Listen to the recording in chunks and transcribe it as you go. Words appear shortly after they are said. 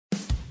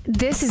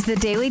This is the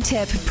Daily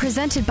Tip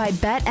presented by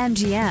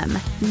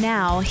BetMGM.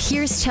 Now,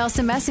 here's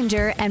Chelsea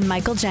Messenger and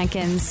Michael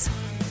Jenkins.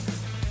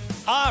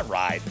 All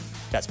right.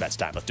 That's bets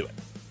time. Let's do it.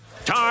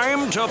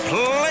 Time to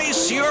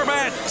place your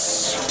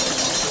bets.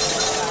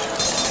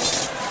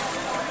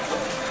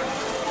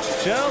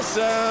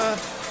 Chelsea,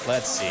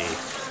 let's see.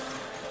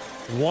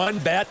 One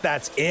bet,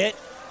 that's it?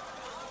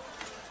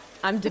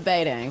 I'm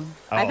debating.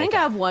 I think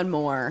I have one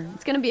more.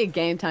 It's going to be a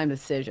game time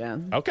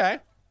decision. Okay.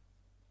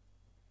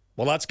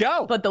 Well, let's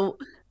go. But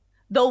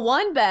the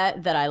one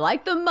bet that I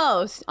like the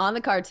most on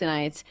the card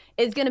tonight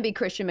is going to be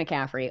Christian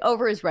McCaffrey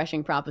over his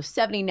rushing prop of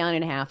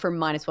 79.5 for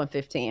minus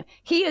 115.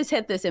 He has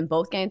hit this in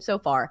both games so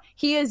far.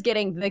 He is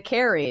getting the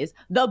carries,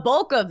 the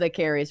bulk of the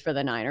carries for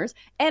the Niners.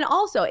 And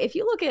also, if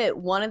you look at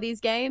one of these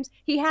games,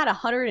 he had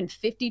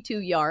 152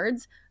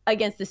 yards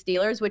against the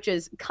Steelers, which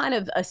is kind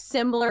of a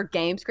similar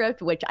game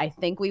script, which I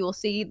think we will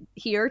see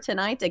here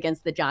tonight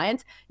against the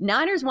Giants.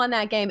 Niners won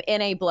that game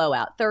in a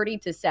blowout,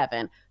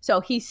 30-7. So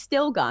he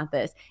still got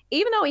this.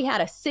 Even though he had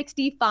a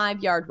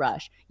 65-yard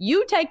rush,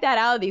 you take that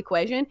out of the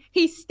equation,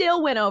 he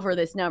still went over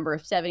this number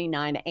of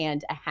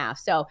 79.5.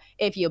 So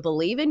if you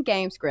believe in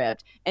game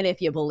script, and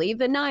if you believe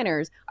the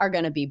Niners are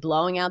going to be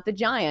blowing out the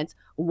Giants,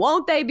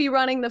 won't they be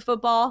running the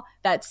football?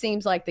 That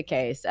seems like the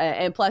case.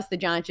 And plus, the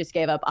Giants just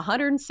gave up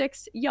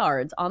 106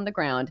 yards on the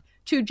ground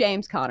to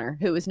James Conner,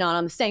 who is not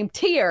on the same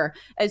tier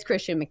as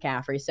Christian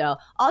McCaffrey. So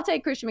I'll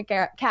take Christian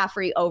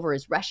McCaffrey over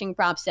his rushing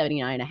prop,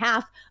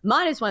 79.5,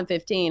 minus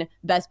 115,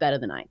 best bet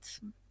of the night.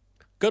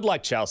 Good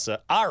luck, Chelsea.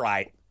 All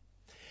right.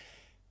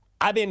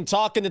 I've been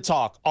talking the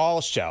talk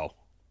all show.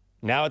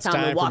 Now it's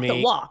time for me. To walk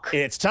the walk.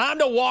 It's time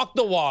to walk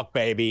the walk,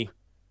 baby.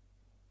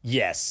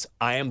 Yes,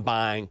 I am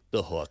buying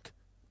the hook.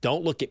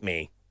 Don't look at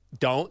me.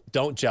 Don't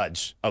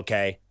judge,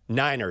 okay?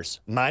 Niners,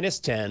 minus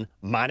 10,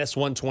 minus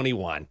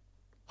 121,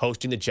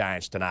 hosting the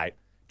Giants tonight.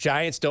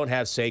 Giants don't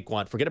have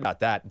Saquon. Forget about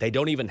that. They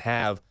don't even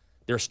have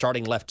their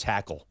starting left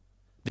tackle.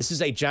 This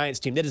is a Giants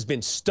team that has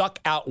been stuck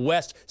out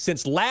west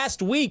since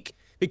last week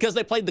because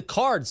they played the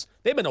Cards.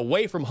 They've been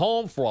away from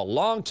home for a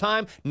long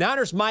time.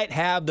 Niners might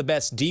have the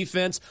best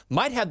defense,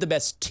 might have the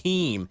best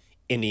team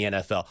in the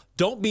NFL.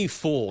 Don't be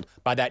fooled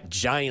by that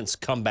Giants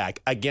comeback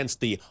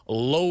against the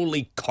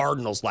lowly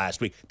Cardinals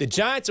last week. The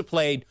Giants have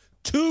played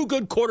 2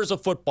 good quarters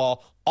of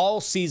football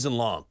all season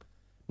long.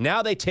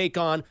 Now they take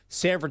on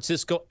San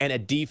Francisco and a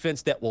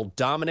defense that will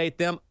dominate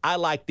them. I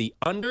like the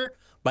under,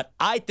 but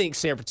I think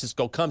San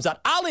Francisco comes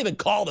out. I'll even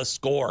call the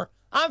score.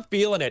 I'm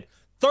feeling it.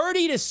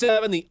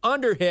 30-7, the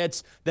under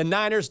hits. The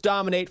Niners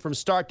dominate from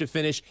start to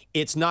finish.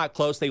 It's not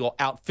close. They will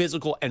out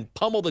physical and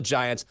pummel the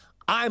Giants.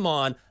 I'm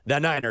on the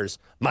Niners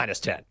minus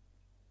 10.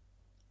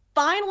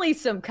 Finally,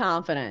 some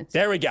confidence.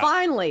 There we go.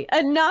 Finally,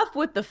 enough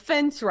with the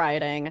fence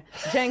riding.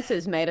 Jenks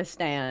has made a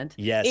stand.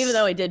 Yes. Even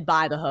though he did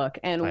buy the hook.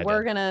 And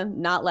we're going to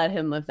not let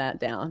him live that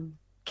down.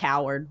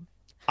 Coward.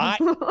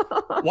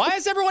 Why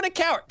is everyone a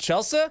coward?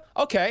 Chelsea?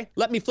 Okay,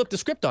 let me flip the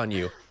script on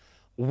you.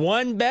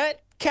 One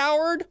bet,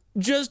 coward?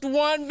 Just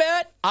one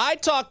bet? I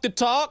talk the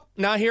talk.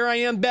 Now here I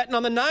am betting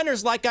on the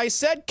Niners like I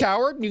said,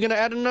 coward. You going to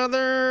add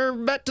another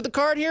bet to the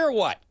card here or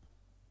what?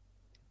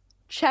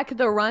 Check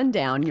the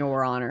rundown,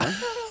 Your Honor.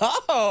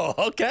 Oh,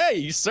 okay.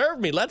 You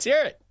served me. Let's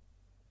hear it.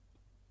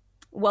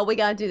 Well, we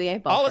got to do the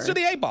 8 ball. Oh, let's do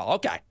the 8 ball.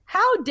 Okay.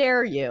 How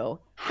dare you?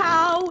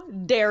 How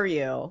dare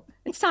you?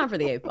 It's time for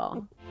the 8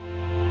 ball.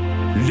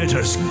 Let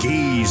us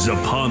gaze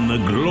upon the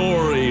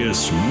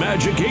glorious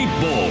magic 8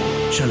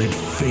 ball. Shall it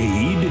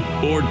fade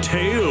or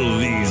tail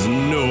these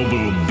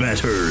noble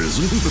betters?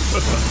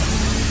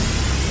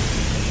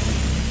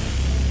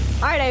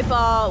 All right, 8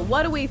 ball,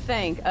 what do we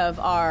think of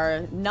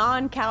our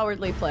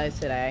non-cowardly plays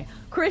today?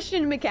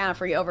 Christian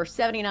McCaffrey over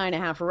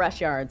 79.5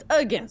 rush yards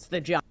against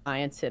the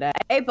Giants today.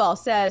 8 ball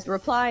says,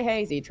 reply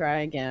hazy,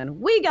 try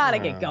again. We got to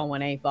get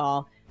going, 8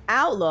 ball.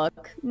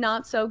 Outlook,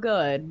 not so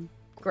good.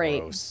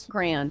 Great, Gross.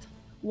 Grand,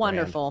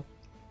 wonderful.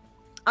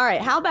 All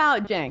right, how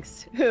about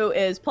Jenks, who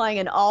is playing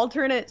an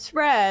alternate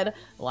spread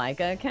like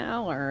a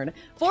coward?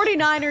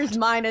 49ers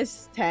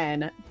minus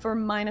 10 for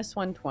minus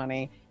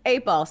 120.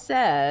 8 ball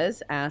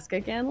says, ask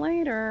again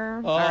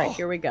later. All right,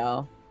 here we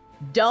go.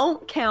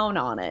 Don't count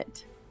on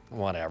it.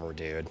 Whatever,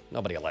 dude.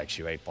 Nobody likes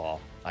you, 8 ball.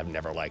 I've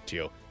never liked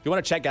you. If you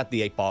want to check out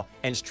the 8 ball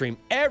and stream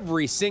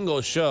every single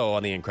show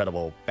on the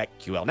incredible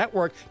BetQL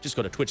network, just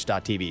go to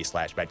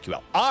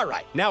twitch.tv/BetQL. All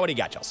right, now what do you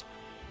got, Chelsea?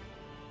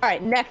 All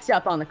right, next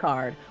up on the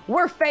card,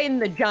 we're fading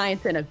the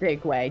Giants in a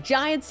big way.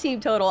 Giants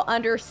team total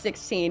under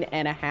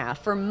 16.5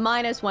 for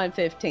minus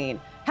 115.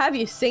 Have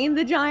you seen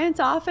the Giants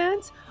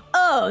offense?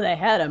 Oh, they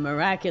had a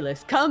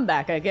miraculous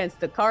comeback against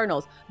the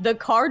Cardinals. The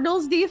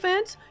Cardinals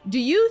defense, do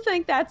you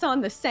think that's on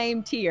the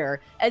same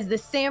tier as the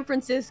San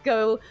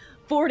Francisco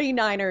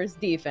 49ers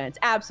defense?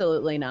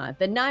 Absolutely not.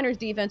 The Niners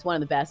defense, one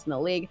of the best in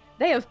the league.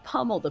 They have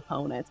pummeled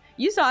opponents.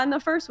 You saw in the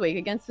first week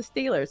against the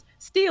Steelers.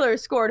 Steelers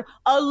scored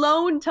a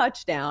lone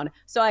touchdown.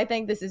 So I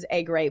think this is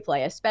a great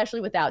play,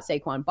 especially without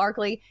Saquon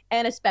Barkley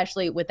and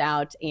especially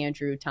without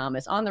Andrew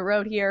Thomas. On the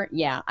road here,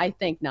 yeah, I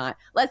think not.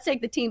 Let's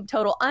take the team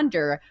total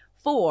under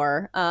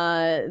for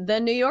the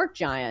New York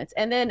Giants.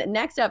 And then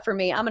next up for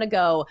me, I'm going to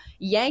go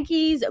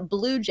Yankees,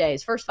 Blue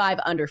Jays. First 5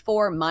 under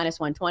 4,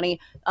 -120.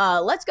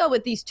 Let's go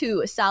with these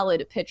two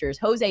solid pitchers.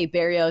 Jose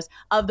Berrios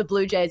of the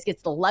Blue Jays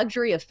gets the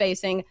luxury of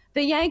facing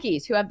the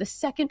Yankees, who have the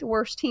second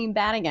worst team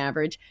batting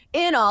average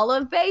in all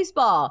of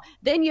baseball.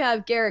 Then you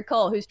have Garrett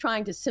Cole, who's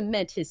trying to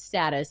cement his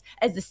status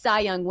as the Cy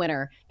Young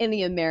winner in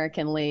the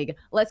American League.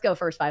 Let's go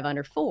first 5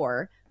 under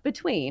 4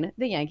 between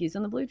the Yankees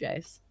and the Blue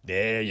Jays.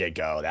 There you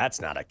go.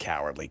 That's not a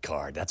cowardly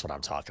card. That's what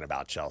I'm talking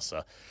about, Chelsea.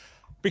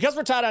 Because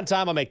we're tight on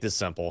time, I'll make this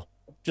simple.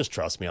 Just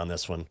trust me on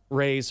this one.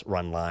 Rays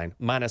run line,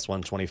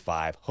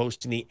 -125,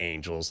 hosting the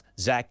Angels.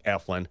 Zach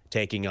Eflin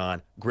taking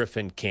on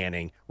Griffin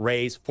Canning.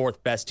 Rays,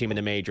 4th best team in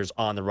the majors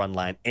on the run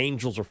line.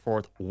 Angels are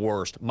 4th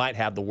worst. Might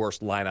have the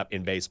worst lineup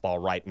in baseball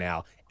right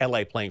now.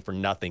 LA playing for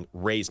nothing.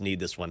 Rays need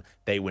this one.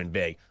 They win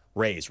big.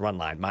 Rays run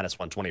line,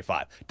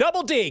 -125.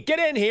 Double D, get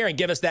in here and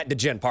give us that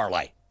DeGen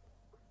parlay.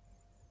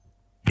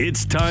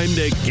 It's time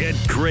to get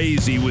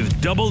crazy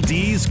with Double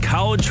D's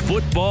College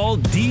Football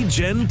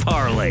DGen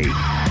Parlay.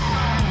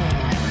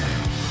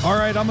 All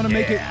right, I'm going to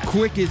make it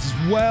quick as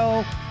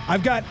well.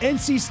 I've got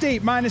NC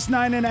State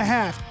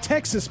 -9.5,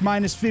 Texas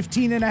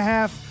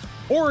 -15.5,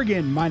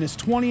 Oregon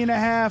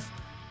 -20.5,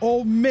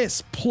 Ole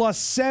Miss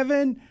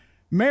 +7,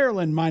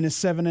 Maryland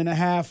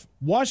 -7.5,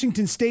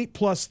 Washington State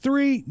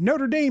 +3,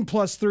 Notre Dame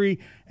 +3,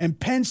 and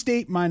Penn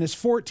State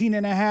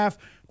 -14.5.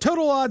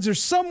 Total odds are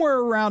somewhere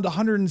around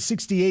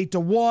 168 to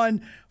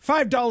 1.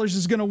 $5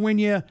 is going to win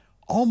you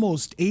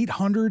almost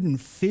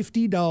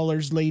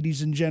 $850,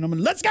 ladies and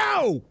gentlemen. Let's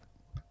go!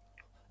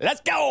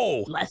 Let's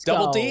go! Let's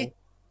Double go. D,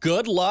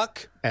 good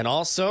luck. And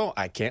also,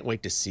 I can't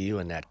wait to see you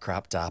in that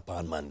crop top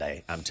on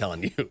Monday. I'm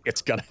telling you,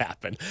 it's going to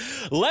happen.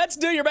 Let's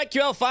do your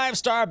BetQL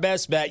 5-star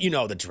best bet. You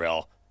know the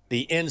drill.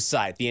 The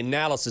insight, the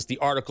analysis, the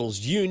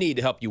articles you need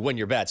to help you win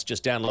your bets.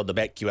 Just download the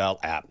BetQL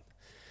app.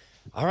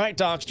 All right,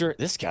 Dogster,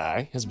 this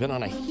guy has been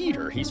on a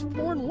heater. He's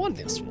 4-1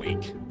 this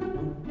week.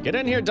 Get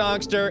in here,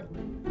 Dogster.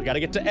 We got to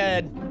get to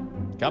Ed.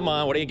 Come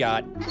on, what do you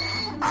got?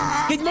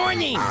 Good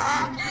morning.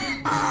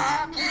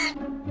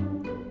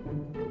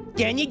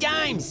 Danny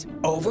Dimes,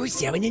 over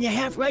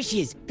 7.5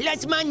 rushes,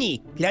 plus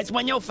money, plus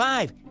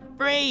 105.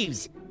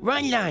 Braves,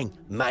 run line,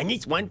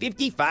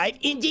 -155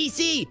 in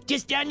DC,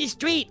 just down the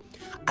street.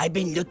 I've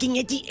been looking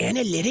at the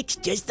analytics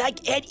just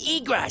like Ed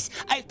Egros.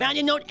 I found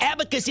an old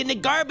abacus in the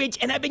garbage,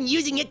 and I've been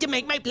using it to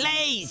make my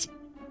plays.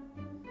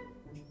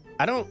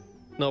 I don't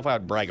know if I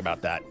would brag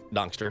about that,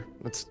 Dogster.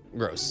 That's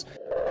gross.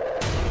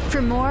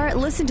 For more,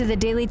 listen to the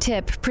Daily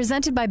Tip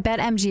presented by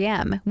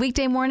BetMGM.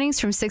 Weekday mornings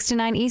from 6 to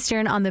 9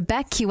 Eastern on the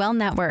BetQL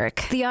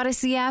network, the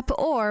Odyssey app,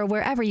 or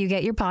wherever you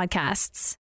get your podcasts.